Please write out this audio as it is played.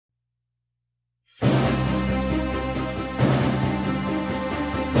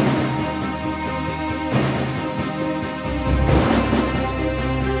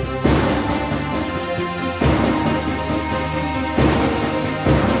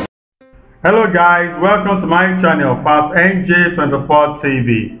Hello guys, welcome to my channel, Fast NJ24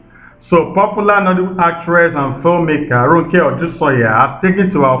 TV. So, popular Nollywood actress and filmmaker Ronke Odusanya has taken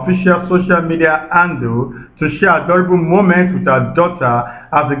to her official social media handle to share adorable moments with her daughter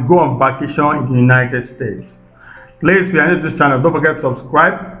as they go on vacation in the United States. Please, if you are new to this channel, don't forget to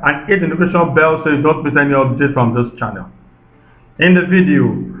subscribe and hit the notification bell so you don't miss any updates from this channel. In the video,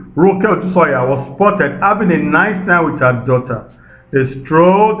 Ronke Odusanya was spotted having a nice time with her daughter. They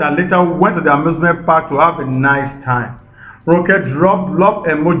strolled and later went to the amusement park to have a nice time. Ronke dropped love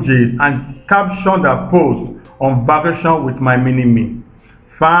emojis and captioned her post on vacation with my mini-me.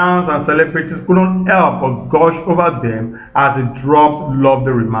 Fans and celebrities couldn't help but gush over them as they dropped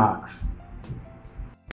lovely remarks.